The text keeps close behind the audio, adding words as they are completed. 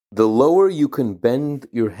The lower you can bend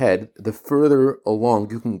your head, the further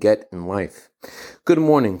along you can get in life. Good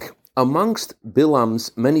morning. Amongst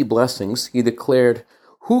Bilam's many blessings, he declared,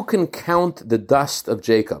 "Who can count the dust of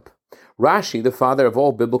Jacob?" Rashi, the father of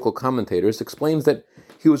all biblical commentators, explains that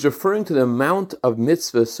he was referring to the amount of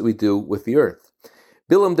mitzvahs we do with the earth.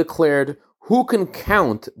 Bilam declared, "Who can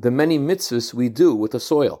count the many mitzvahs we do with the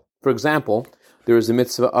soil?" For example, there is the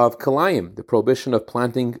mitzvah of kalayim, the prohibition of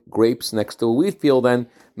planting grapes next to a wheat field, and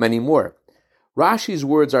many more. Rashi's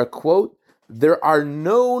words are, quote, "There are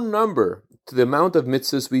no number to the amount of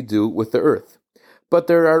mitzvahs we do with the earth, but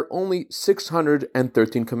there are only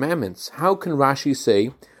 613 commandments. How can Rashi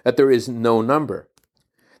say that there is no number?"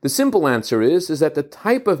 The simple answer is that the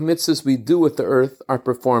type of mitzvahs we do with the earth are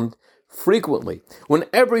performed frequently.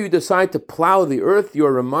 Whenever you decide to plow the earth, you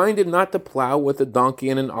are reminded not to plow with a donkey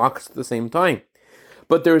and an ox at the same time.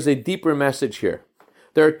 But there is a deeper message here.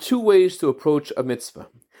 There are two ways to approach a mitzvah.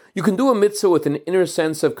 You can do a mitzvah with an inner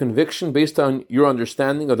sense of conviction based on your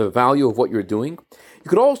understanding of the value of what you're doing. You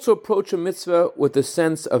could also approach a mitzvah with a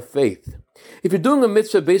sense of faith. If you're doing a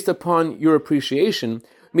mitzvah based upon your appreciation, you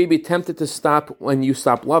may be tempted to stop when you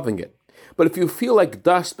stop loving it. But if you feel like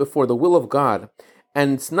dust before the will of God,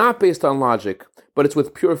 and it's not based on logic, but it's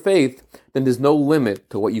with pure faith, then there's no limit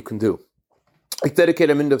to what you can do. I dedicate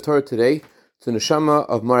a minute of Torah today to the neshama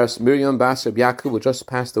of Maras Miriam Bas Reb Yaakov, who just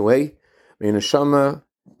passed away. May neshama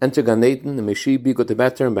enter Gan Eden, and may she be go to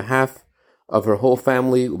better on behalf of her whole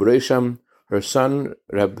family, Uberesham, her son,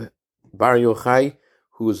 Reb Bar Yochai,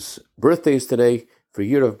 whose birthday is today, for a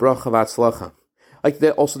year of bracha v'atzlacha. I'd like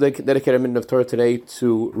to also dedicate a minute of Torah today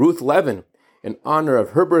to Ruth Levin in honor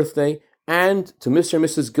of her birthday, and to Mr. and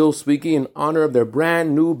Mrs. Gil Sweeky in honor of their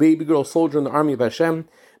brand new baby girl soldier in the army of Hashem.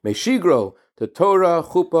 May she grow to Torah,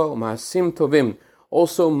 Chuppah, Maasim Tovim.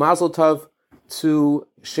 Also, Mazel Tov to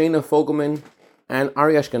Shana Fogelman and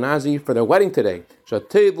Ari Ashkenazi for their wedding today.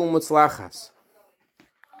 Shatev u'mutzlachas.